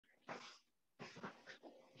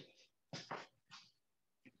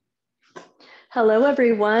Hello,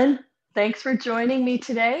 everyone. Thanks for joining me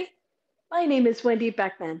today. My name is Wendy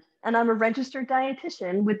Beckman, and I'm a registered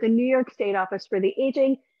dietitian with the New York State Office for the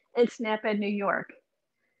Aging and SNAP-Ed New York.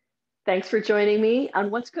 Thanks for joining me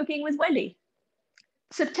on What's Cooking with Wendy.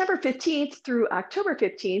 September 15th through October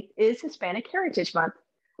 15th is Hispanic Heritage Month,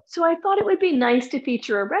 so I thought it would be nice to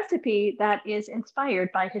feature a recipe that is inspired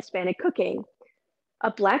by Hispanic cooking,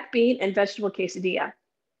 a black bean and vegetable quesadilla.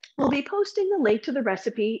 We'll be posting the link to the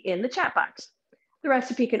recipe in the chat box. The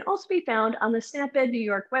recipe can also be found on the SNAP-Ed New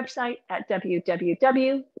York website at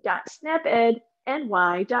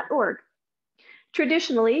www.snapedny.org.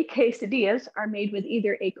 Traditionally, quesadillas are made with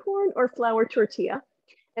either a corn or flour tortilla,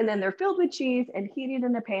 and then they're filled with cheese and heated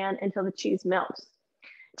in a pan until the cheese melts.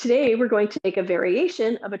 Today, we're going to make a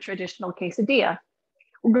variation of a traditional quesadilla.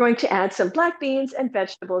 We're going to add some black beans and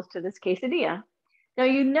vegetables to this quesadilla. Now,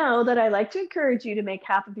 you know that I like to encourage you to make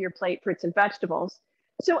half of your plate fruits and vegetables.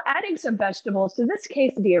 So adding some vegetables to this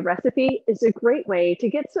quesadilla recipe is a great way to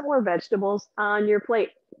get some more vegetables on your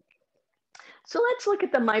plate. So let's look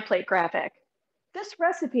at the My Plate graphic. This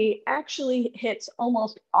recipe actually hits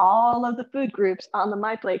almost all of the food groups on the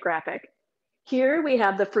My Plate graphic. Here we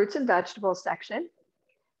have the fruits and vegetables section.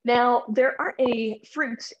 Now, there aren't any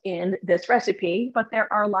fruits in this recipe, but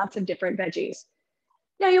there are lots of different veggies.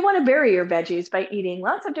 Now, you want to vary your veggies by eating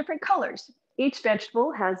lots of different colors. Each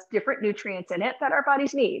vegetable has different nutrients in it that our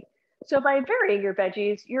bodies need. So by varying your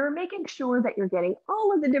veggies, you're making sure that you're getting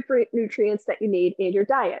all of the different nutrients that you need in your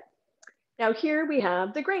diet. Now, here we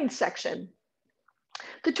have the grains section.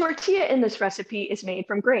 The tortilla in this recipe is made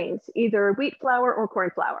from grains, either wheat flour or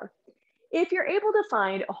corn flour. If you're able to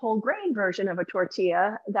find a whole grain version of a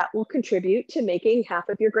tortilla, that will contribute to making half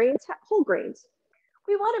of your grains whole grains.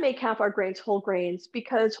 We want to make half our grains whole grains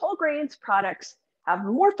because whole grains products have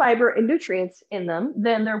more fiber and nutrients in them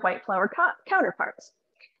than their white flour counterparts.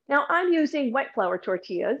 Now, I'm using white flour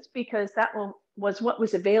tortillas because that was what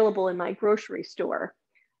was available in my grocery store.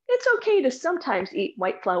 It's okay to sometimes eat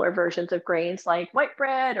white flour versions of grains like white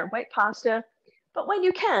bread or white pasta, but when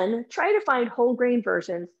you can, try to find whole grain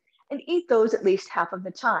versions and eat those at least half of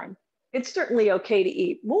the time. It's certainly okay to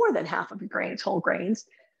eat more than half of your grains whole grains.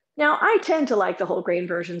 Now, I tend to like the whole grain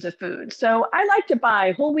versions of food, so I like to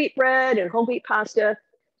buy whole wheat bread and whole wheat pasta,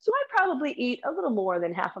 so I probably eat a little more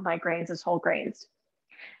than half of my grains as whole grains.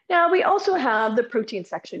 Now, we also have the protein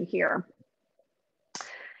section here.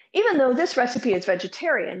 Even though this recipe is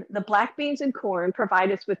vegetarian, the black beans and corn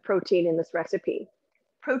provide us with protein in this recipe.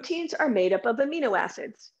 Proteins are made up of amino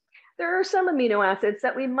acids. There are some amino acids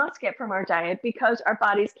that we must get from our diet because our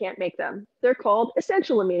bodies can't make them. They're called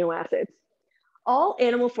essential amino acids. All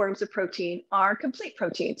animal forms of protein are complete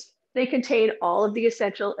proteins. They contain all of the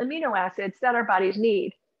essential amino acids that our bodies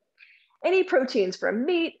need. Any proteins from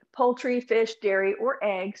meat, poultry, fish, dairy, or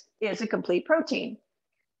eggs is a complete protein.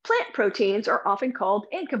 Plant proteins are often called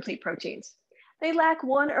incomplete proteins. They lack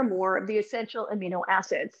one or more of the essential amino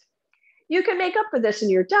acids. You can make up for this in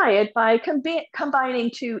your diet by combining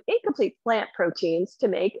two incomplete plant proteins to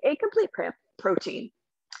make a complete protein.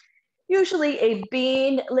 Usually a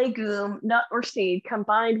bean, legume, nut, or seed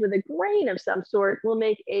combined with a grain of some sort will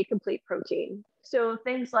make a complete protein. So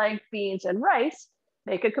things like beans and rice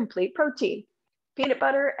make a complete protein. Peanut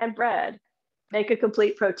butter and bread make a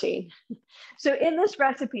complete protein. So in this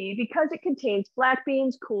recipe, because it contains black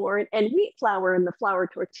beans, corn, and wheat flour in the flour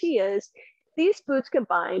tortillas, these foods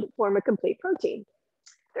combined form a complete protein.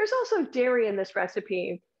 There's also dairy in this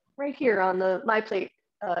recipe. Right here on the My Plate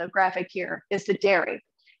graphic here is the dairy.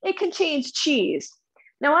 It contains cheese.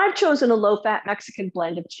 Now, I've chosen a low-fat Mexican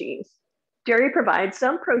blend of cheese. Dairy provides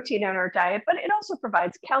some protein in our diet, but it also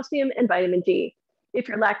provides calcium and vitamin D. If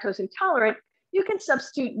you're lactose intolerant, you can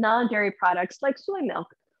substitute non-dairy products like soy milk.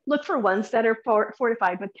 Look for ones that are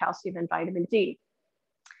fortified with calcium and vitamin D.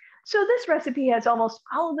 So this recipe has almost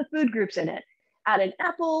all of the food groups in it. Add an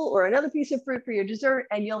apple or another piece of fruit for your dessert,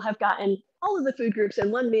 and you'll have gotten all of the food groups in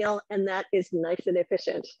one meal, and that is nice and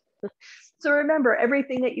efficient. So remember,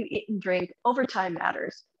 everything that you eat and drink over time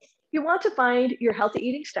matters. You want to find your healthy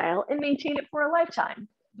eating style and maintain it for a lifetime.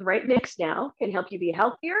 The right mix now can help you be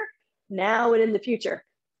healthier now and in the future.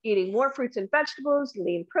 Eating more fruits and vegetables,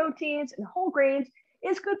 lean proteins, and whole grains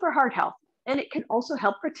is good for heart health, and it can also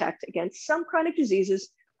help protect against some chronic diseases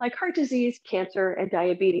like heart disease, cancer, and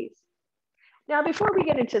diabetes. Now, before we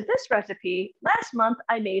get into this recipe, last month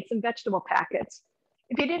I made some vegetable packets.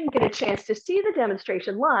 If you didn't get a chance to see the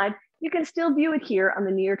demonstration live, you can still view it here on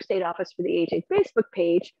the New York State Office for the Aging Facebook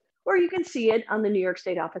page, or you can see it on the New York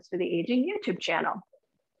State Office for the Aging YouTube channel.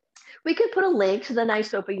 We can put a link to the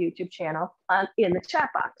NYSOFA YouTube channel in the chat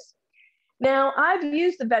box. Now, I've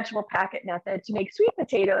used the vegetable packet method to make sweet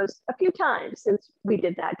potatoes a few times since we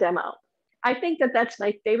did that demo. I think that that's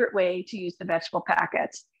my favorite way to use the vegetable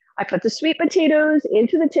packets. I put the sweet potatoes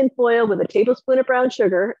into the tin foil with a tablespoon of brown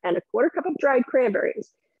sugar and a quarter cup of dried cranberries.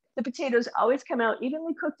 The potatoes always come out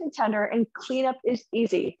evenly cooked and tender, and cleanup is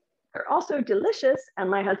easy. They're also delicious, and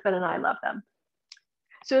my husband and I love them.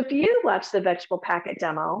 So if you watched the vegetable packet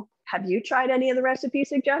demo, have you tried any of the recipe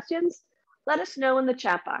suggestions? Let us know in the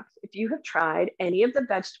chat box if you have tried any of the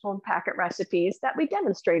vegetable packet recipes that we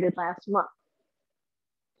demonstrated last month.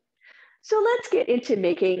 So let's get into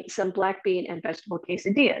making some black bean and vegetable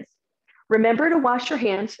quesadillas. Remember to wash your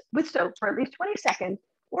hands with soap for at least 20 seconds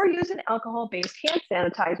or use an alcohol-based hand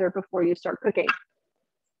sanitizer before you start cooking.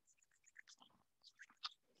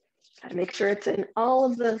 Gotta make sure it's in all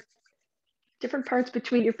of the different parts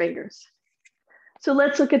between your fingers. So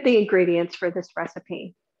let's look at the ingredients for this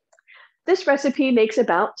recipe. This recipe makes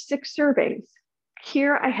about 6 servings.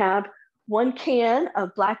 Here I have 1 can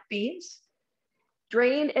of black beans,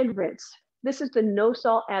 drained and rinsed. This is the no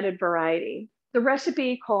salt added variety. The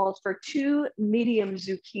recipe calls for 2 medium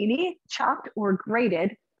zucchini, chopped or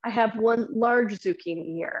grated. I have 1 large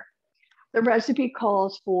zucchini here. The recipe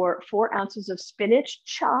calls for 4 ounces of spinach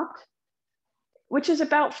chopped, which is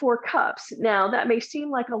about 4 cups. Now that may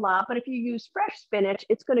seem like a lot, but if you use fresh spinach,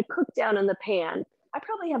 it's going to cook down in the pan. I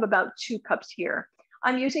probably have about 2 cups here.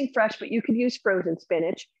 I'm using fresh, but you could use frozen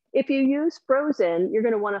spinach. If you use frozen, you're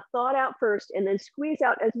going to want to thaw it out first and then squeeze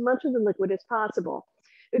out as much of the liquid as possible.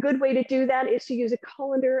 A good way to do that is to use a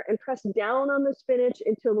colander and press down on the spinach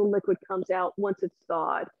until the liquid comes out once it's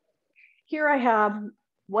thawed. Here I have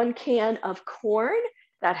 1 can of corn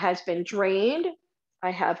that has been drained.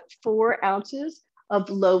 I have 4 ounces of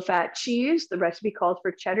low-fat cheese. The recipe calls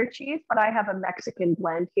for cheddar cheese, but I have a Mexican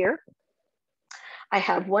blend here. I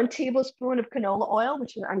have 1 tablespoon of canola oil,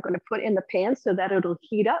 which I'm going to put in the pan so that it'll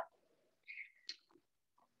heat up.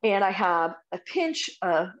 And I have a pinch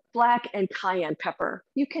of black and cayenne pepper.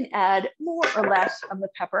 You can add more or less of the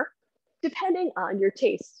pepper, depending on your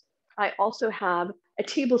taste. I also have a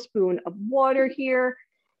tablespoon of water here,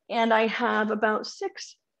 and I have about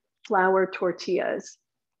 6 flour tortillas.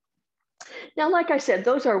 Now, like I said,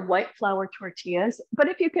 those are white flour tortillas, but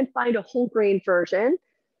if you can find a whole grain version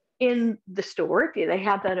in the store, if they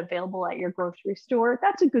have that available at your grocery store,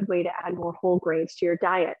 that's a good way to add more whole grains to your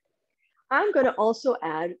diet. I'm going to also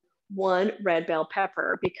add 1 red bell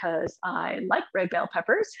pepper because I like red bell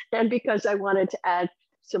peppers and because I wanted to add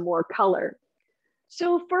some more color.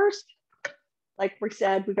 So first, like we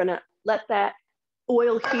said, we're going to let that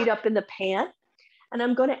oil heat up in the pan, and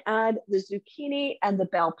I'm going to add the zucchini and the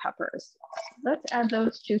bell peppers. Let's add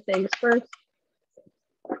those 2 things first.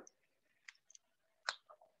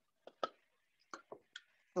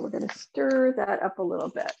 So we're going to stir that up a little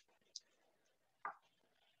bit.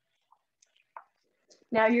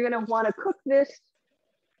 Now you're going to want to cook this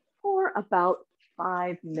for about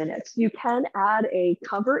 5 minutes. You can add a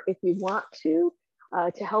cover if you want to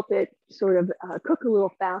help it sort of cook a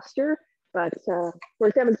little faster. But for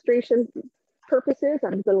demonstration purposes,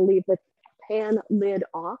 I'm going to leave the pan lid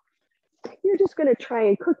off. You're just going to try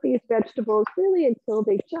and cook these vegetables really until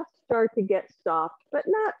they just start to get soft, but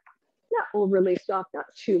not overly soft, not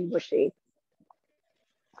too mushy.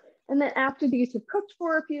 And then after these have cooked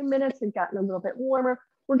for a few minutes and gotten a little bit warmer,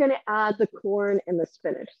 we're going to add the corn and the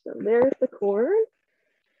spinach. So there's the corn.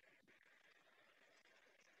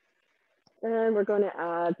 And we're going to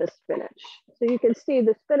add the spinach. So you can see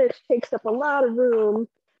the spinach takes up a lot of room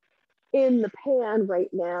in the pan right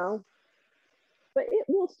now, but it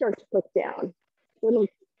will start to cook down. It'll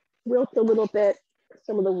wilt a little bit.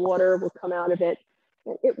 Some of the water will come out of it,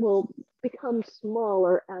 and it will become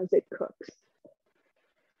smaller as it cooks.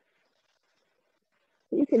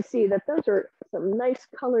 You can see that those are some nice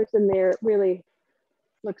colors in there. It really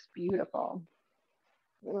looks beautiful.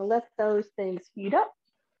 I'm going to let those things heat up.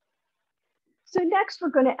 So next, we're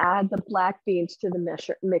going to add the black beans to the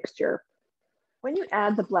mixture. When you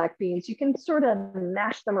add the black beans, you can sort of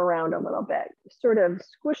mash them around a little bit, sort of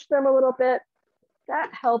squish them a little bit. That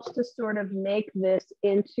helps to sort of make this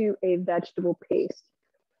into a vegetable paste.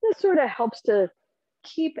 This sort of helps to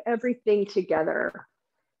keep everything together,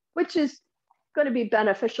 which is going to be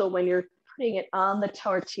beneficial when you're putting it on the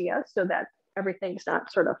tortilla so that everything's not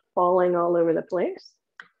sort of falling all over the place.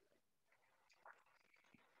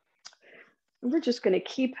 And we're just going to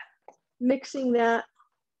keep mixing that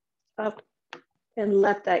up and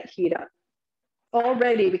let that heat up.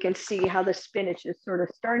 Already we can see how the spinach is sort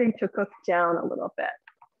of starting to cook down a little bit.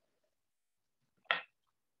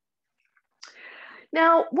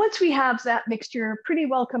 Now, once we have that mixture pretty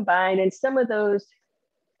well combined and some of those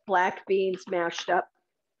black beans mashed up.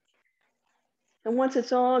 And once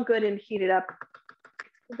it's all good and heated up,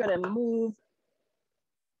 we're going to move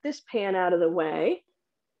this pan out of the way.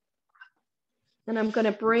 And I'm going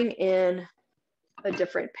to bring in a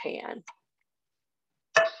different pan.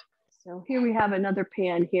 So here we have another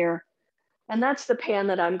pan here. And that's the pan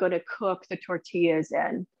that I'm going to cook the tortillas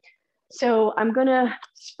in. So I'm going to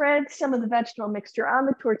spread some of the vegetable mixture on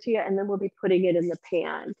the tortilla, and then we'll be putting it in the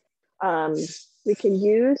pan. We can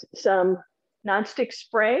use some nonstick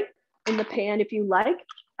spray in the pan if you like.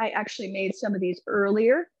 I actually made some of these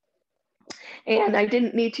earlier, and I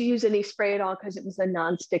didn't need to use any spray at all because it was a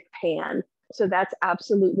nonstick pan. So that's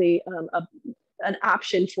absolutely an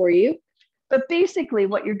option for you. But basically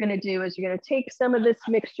what you're going to do is you're going to take some of this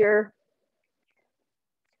mixture.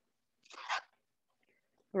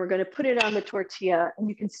 We're going to put it on the tortilla, and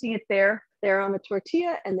you can see it there on the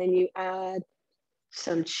tortilla, and then you add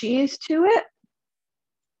some cheese to it.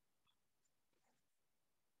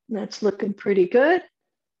 That's looking pretty good.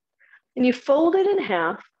 And you fold it in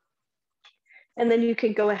half, and then you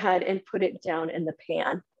can go ahead and put it down in the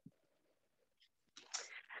pan.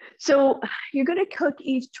 So you're going to cook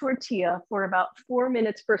each tortilla for about 4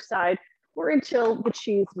 minutes per side, or until the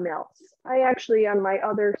cheese melts. I actually, on my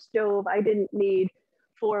other stove, I didn't need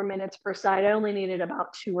 4 minutes per side. I only needed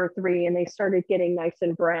about 2 or 3, and they started getting nice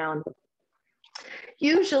and brown.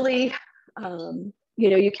 Usually,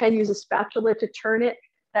 you can use a spatula to turn it.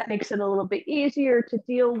 That makes it a little bit easier to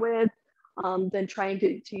deal with than trying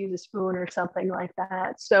to use a spoon or something like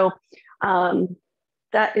that. So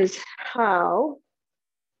that is how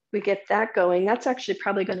we get that going. That's actually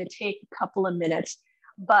probably going to take a couple of minutes,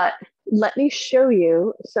 but let me show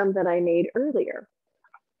you some that I made earlier.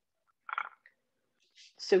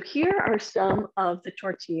 So here are some of the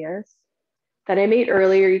tortillas that I made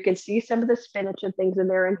earlier. You can see some of the spinach and things in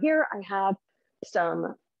there. And here I have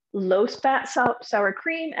some low-fat sour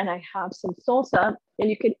cream, and I have some salsa. And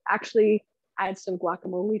you could actually add some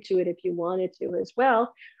guacamole to it if you wanted to as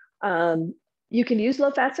well. You can use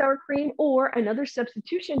low-fat sour cream, or another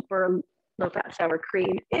substitution for low-fat sour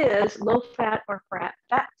cream is low-fat or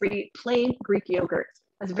fat-free plain Greek yogurt.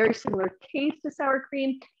 It has a very similar taste to sour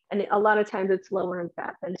cream, and a lot of times it's lower in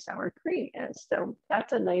fat than sour cream is. So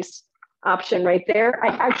that's a nice option right there. I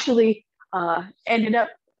actually ended up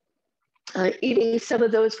eating some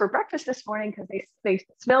of those for breakfast this morning because they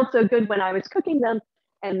smelled so good when I was cooking them,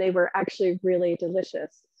 and they were actually really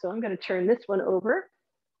delicious. So I'm going to turn this one over.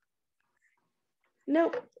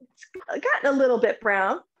 Nope, it's gotten a little bit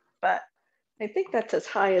brown, but I think that's as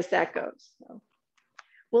high as that goes. So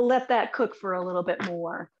we'll let that cook for a little bit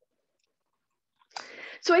more.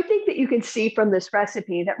 So I think that you can see from this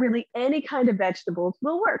recipe that really any kind of vegetables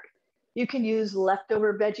will work. You can use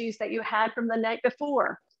leftover veggies that you had from the night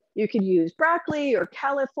before. You could use broccoli or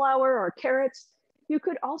cauliflower or carrots. You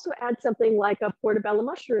could also add something like a portobello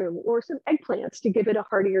mushroom or some eggplants to give it a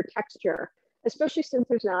heartier texture, especially since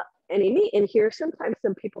there's not any meat in here. Sometimes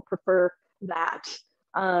some people prefer that.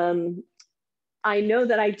 I know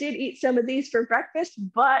that I did eat some of these for breakfast,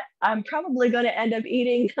 but I'm probably going to end up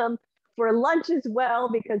eating them for lunch as well,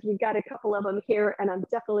 because we've got a couple of them here, and I'm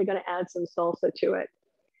definitely going to add some salsa to it.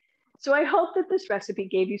 So I hope that this recipe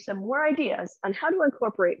gave you some more ideas on how to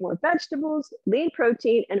incorporate more vegetables, lean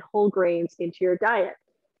protein, and whole grains into your diet.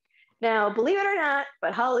 Now, believe it or not,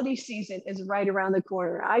 but holiday season is right around the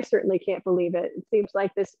corner. I certainly can't believe it. It seems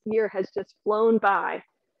like this year has just flown by.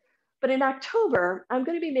 But in October, I'm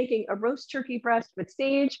going to be making a roast turkey breast with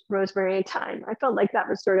sage, rosemary, and thyme. I felt like that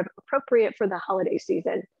was sort of appropriate for the holiday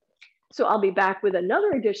season. So I'll be back with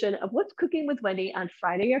another edition of What's Cooking with Wendy on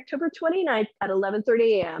Friday, October 29th at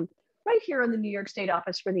 11:30 a.m. right here on the New York State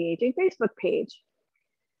Office for the Aging Facebook page.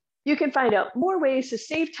 You can find out more ways to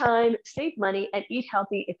save time, save money, and eat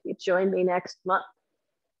healthy if you join me next month.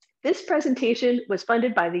 This presentation was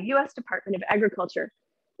funded by the U.S. Department of Agriculture.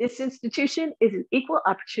 This institution is an equal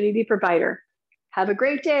opportunity provider. Have a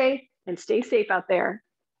great day and stay safe out there.